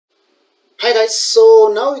Hi guys,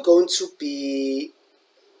 so now we're going to be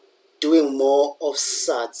doing more of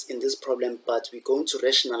SATs in this problem, but we're going to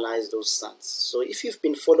rationalize those SATs. So if you've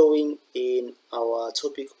been following in our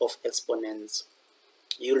topic of exponents,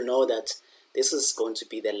 you'll know that this is going to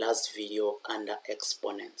be the last video under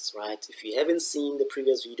exponents, right? If you haven't seen the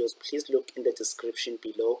previous videos, please look in the description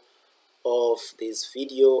below of this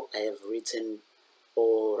video. I have written,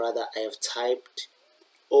 or rather I have typed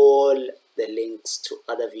all the links to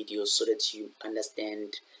other videos so that you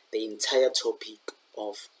understand the entire topic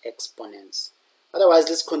of exponents. Otherwise,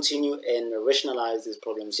 let's continue and rationalize these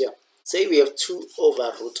problems here. Say we have 2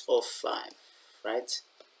 over root of 5, right?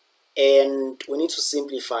 And we need to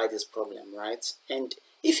simplify this problem, right? And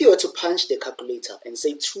if you were to punch the calculator and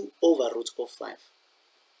say 2 over root of 5,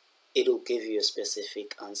 it will give you a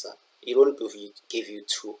specific answer. It won't give you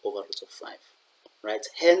 2 over root of 5, right?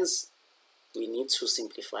 Hence, we need to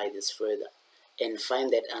simplify this further and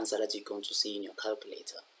find that answer that you're going to see in your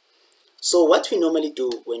calculator. So what we normally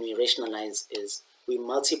do when we rationalize is we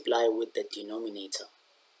multiply with the denominator.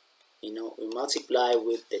 We multiply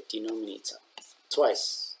with the denominator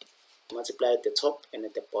twice. Multiply at the top and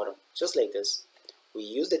at the bottom, just like this. We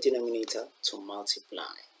use the denominator to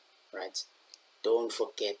multiply, right? Don't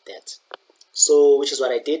forget that. So, which is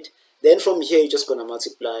what I did. Then from here, you're just going to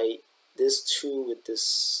multiply this 2 with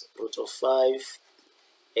this root of 5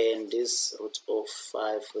 and this root of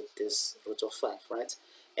 5 with this root of 5, right?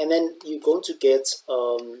 And then you're going to get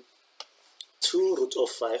 2 root of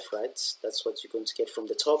 5, right? That's what you're going to get from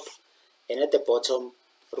the top. And at the bottom,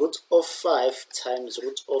 root of 5 times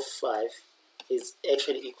root of 5 is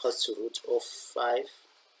actually equals to root of 5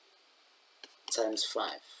 times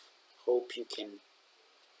 5. Hope you can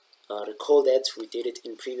recall that. We did it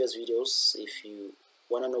in previous videos. If you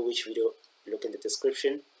want to know which video, look in the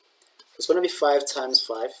description. It's going to be 5 times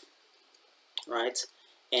 5, right?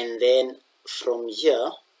 And then from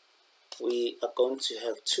here, we are going to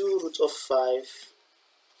have 2 root of 5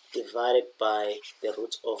 divided by the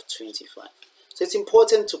root of 25. So it's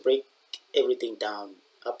important to break everything down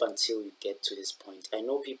up until you get to this point. I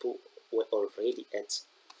know people were already at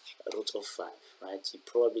root of 5, right? You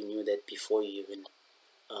probably knew that before you even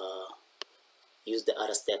use the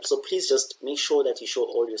other steps. So please just make sure that you show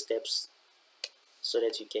all your steps so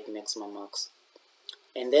that you get maximum marks.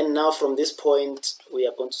 And then now from this point, we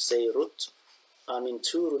are going to say 2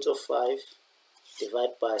 root of 5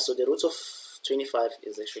 divided by, so the root of 25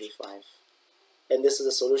 is actually 5. And this is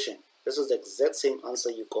the solution. This is the exact same answer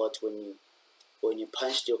you got when you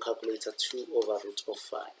punched your calculator 2 over root of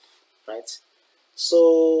 5, right?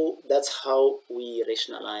 So that's how we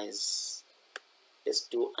rationalize. Let's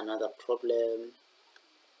do another problem.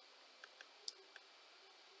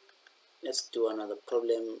 Let's do another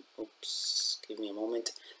problem. Oops, give me a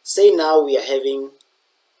moment. Say now we are having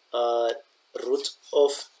root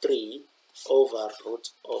of 3 over root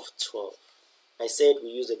of 12. I said we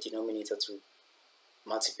use the denominator to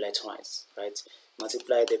multiply twice, right?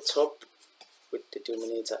 Multiply the top with the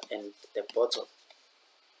denominator and the bottom.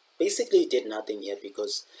 Basically, you did nothing here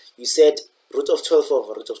because you said root of 12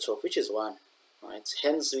 over root of 12, which is 1, right?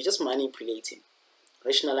 Hence, we're just manipulating.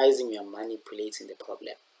 Rationalizing, we are manipulating the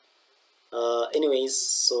problem. Anyways,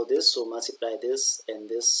 so this will multiply this and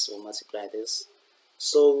this will multiply this.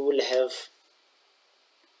 So we will have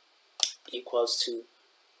equals to,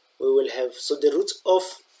 so the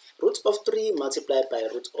root of 3 multiplied by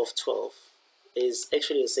root of 12 is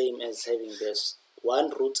actually the same as having this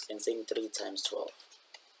 1 root and saying 3 times 12,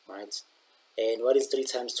 right? And what is 3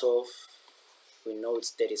 times 12? We know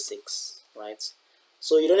it's 36, right?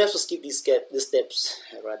 So you don't have to skip these steps,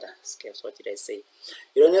 what did I say?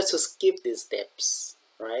 You don't have to skip these steps,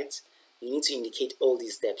 right? You need to indicate all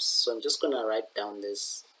these steps. So I'm just going to write down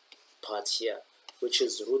this part here, which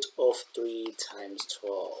is root of 3 times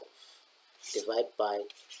 12 divided by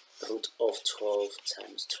root of 12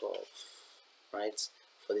 times 12, right?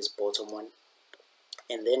 For this bottom one.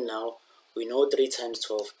 And then now we know 3 times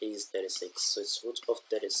 12 is 36. So it's root of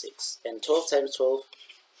 36. And 12 times 12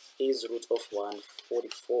 is root of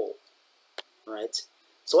 144, right?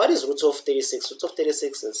 So what is root of 36? Root of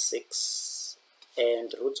 36 is 6,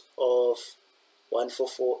 and root of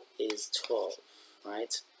 144 is 12,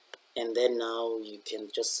 right? And then now you can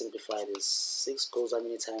just simplify this. 6 goes how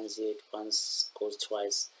many times here? It once goes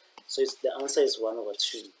twice. So the answer is 1 over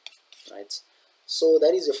 2, right? So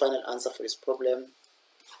that is your final answer for this problem.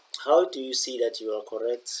 How do you see that you are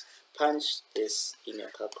correct? Punch this in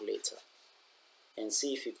your calculator and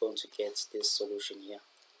see if you're going to get this solution here.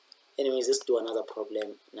 Anyways, let's do another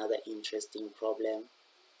problem, another interesting problem.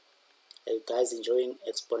 Are you guys enjoying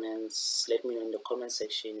exponents? Let me know in the comment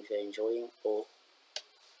section if you're enjoying, or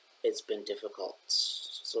it's been difficult,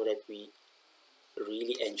 so that we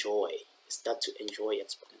really start to enjoy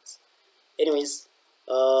exponents. Anyways,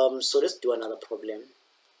 so let's do another problem,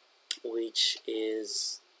 which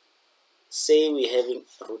is, say we're having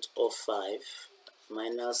root of 5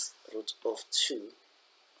 minus root of 2,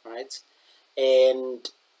 right? And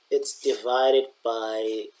it's divided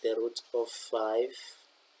by the root of 5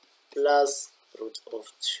 plus root of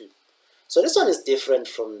 2. So this one is different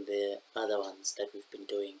from the other ones that we've been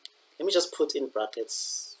doing. Let me just put in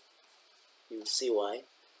brackets, you'll see why.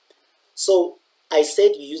 So I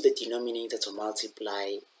said you use the denominator to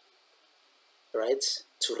multiply, right,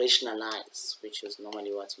 to rationalize, which is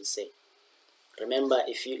normally what we say. Remember,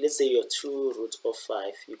 if you, let's say you have 2 root of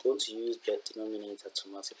 5, you're going to use the denominator to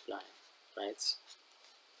multiply, right?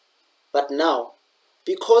 But now,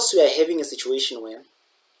 because we are having a situation where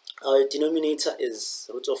our denominator is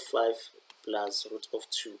root of 5 plus root of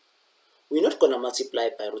 2, we're not going to multiply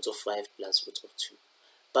by root of 5 plus root of 2,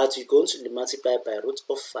 but we're going to multiply by root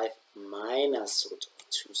of 5 minus root of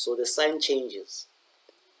 2. So the sign changes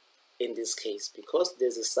in this case. Because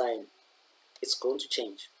there's a sign, it's going to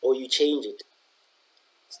change, or you change it.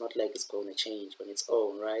 It's not like it's going to change on its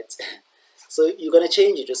own, right? So you're going to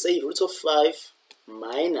change it. You say root of 5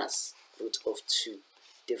 minus root of 2.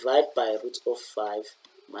 Divide by root of 5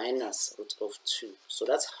 minus root of 2. So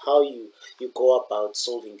that's how you go about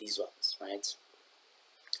solving these ones, right?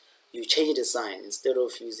 You change the sign. Instead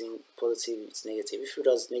of using positive, it's negative. If it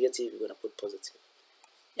was negative, you're going to put positive.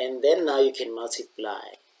 And then now you can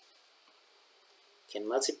multiply. You can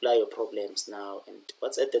multiply your problems now. And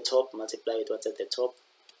what's at the top, multiply it what's at the top.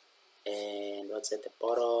 And what's at the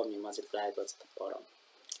bottom, you multiply it what's at the bottom.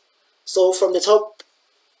 So from the top,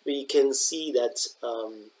 we can see that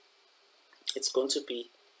it's going to be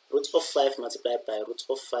root of 5 multiplied by root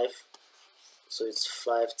of 5. So it's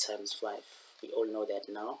 5 times 5. We all know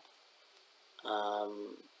that now.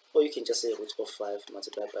 Or you can just say root of 5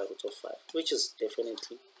 multiplied by root of 5, which is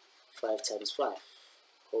definitely 5 times 5.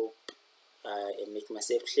 Hope I make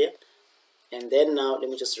myself clear. And then now, let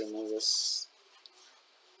me just remove this.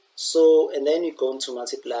 So, and then you're going to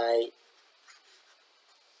multiply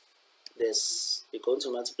this. You're going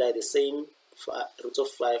to multiply the same root of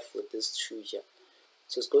 5 with this 2 here.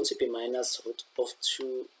 So it's going to be minus root of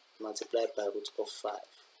 2 multiplied by root of 5.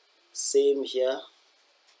 Same here.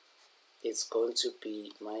 It's going to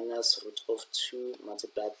be minus root of 2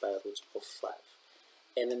 multiplied by root of 5.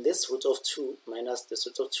 And then this root of 2 minus this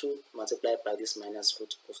root of 2 multiplied by this minus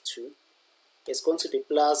root of 2. It's going to be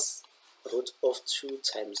plus root of 2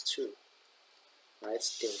 times 2, right?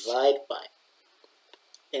 Divide by,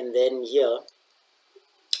 and then here,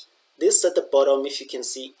 this at the bottom, if you can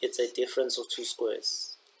see, it's a difference of 2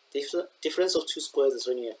 squares. Difference of 2 squares is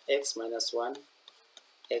when you have x minus 1,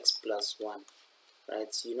 x plus 1,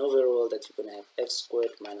 right? So you know very well that you're going to have x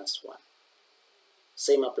squared minus 1.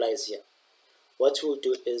 Same applies here. What we'll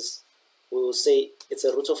do is, we will say it's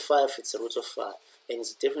a root of 5, it's a root of 5. And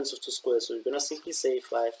it's a difference of 2 squares, so we're going to simply say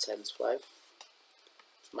 5 times 5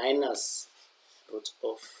 minus root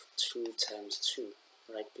of 2 times 2,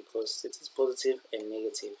 right? Because it is positive and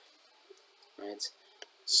negative, right?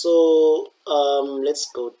 So let's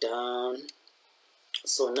go down.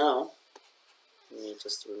 So now, let me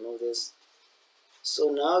just remove this.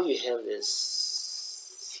 So now you have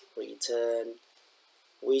this return,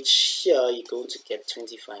 which here you're going to get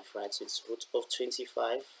 25, right? So it's root of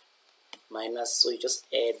 25 minus, so you just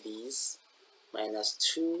add these, minus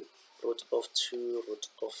 2 root of 2 root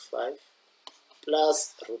of 5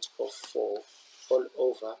 plus root of 4 all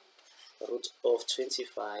over root of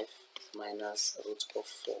 25 minus root of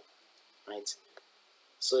 4, right?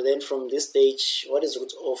 So then from this stage, what is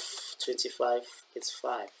root of 25? It's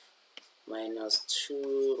 5 minus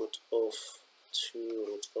 2 root of 2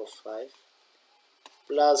 root of 5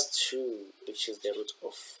 plus 2, which is the root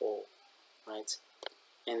of 4, right?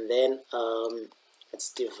 And then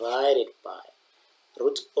it's divided by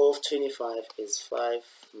root of 25 is 5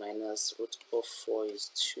 minus root of 4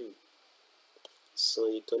 is 2. So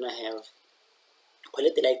you're gonna have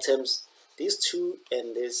quality like terms, these 2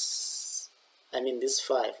 and this, this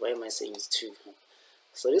 5, why am I saying it's 2?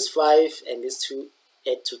 So this 5 and this 2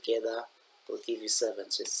 add together will give you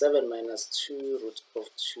 7. So it's 7 minus 2 root of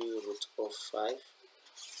 2 root of 5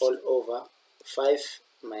 all over 5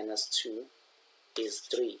 minus 2 is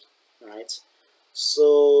 3, right?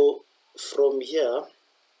 So from here,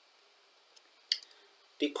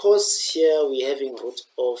 because here we're having root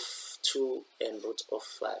of 2 and root of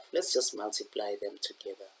 5, let's just multiply them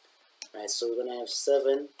together, right? So we're going to have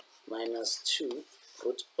 7 minus 2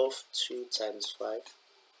 root of 2 times 5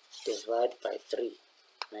 divided by 3,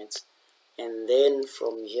 right? and then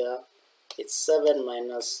from here it's 7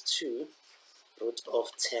 minus 2 root of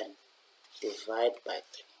 10 divide by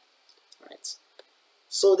 3. Right.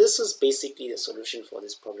 So this is basically the solution for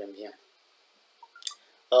this problem here.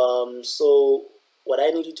 So what I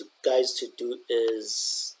need you guys to do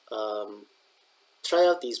is try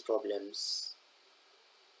out these problems.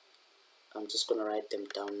 I'm just going to write them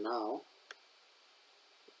down now.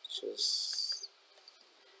 Just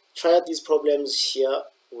try out these problems here,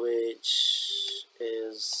 which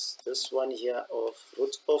is this one here of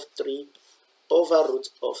root of 3 over root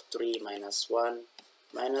of 3 minus 1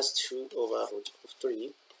 minus 2 over root of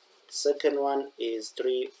 3. Second one is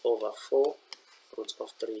 3 over 4 root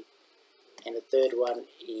of 3. And the third one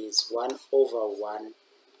is 1 over 1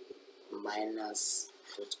 minus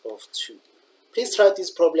root of 2. Please try out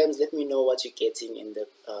these problems. Let me know what you're getting in the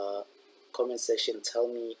comment section. Tell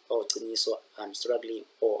me, oh, Tuniso, I'm struggling,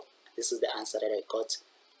 or this is the answer that I got.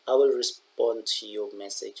 I will respond to your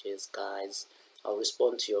messages, guys. I'll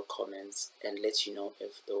respond to your comments and let you know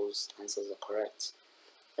if those answers are correct.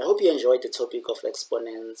 I hope you enjoyed the topic of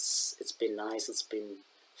exponents. It's been nice, it's been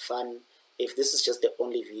fun. If this is just the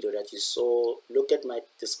only video that you saw, look at my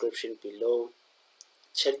description below.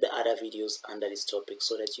 Check the other videos under this topic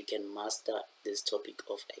so that you can master this topic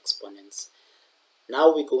of exponents.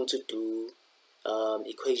 Now we're going to do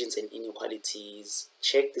equations and inequalities.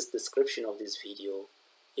 Check this description of this video.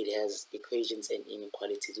 It has equations and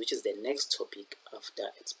inequalities, which is the next topic after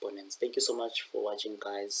exponents. Thank you so much for watching,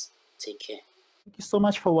 guys. Take care. Thank you so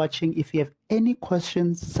much for watching. If you have any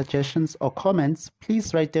questions, suggestions, or comments,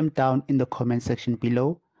 please write them down in the comment section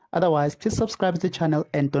below. Otherwise, please subscribe to the channel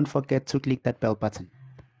and don't forget to click that bell button.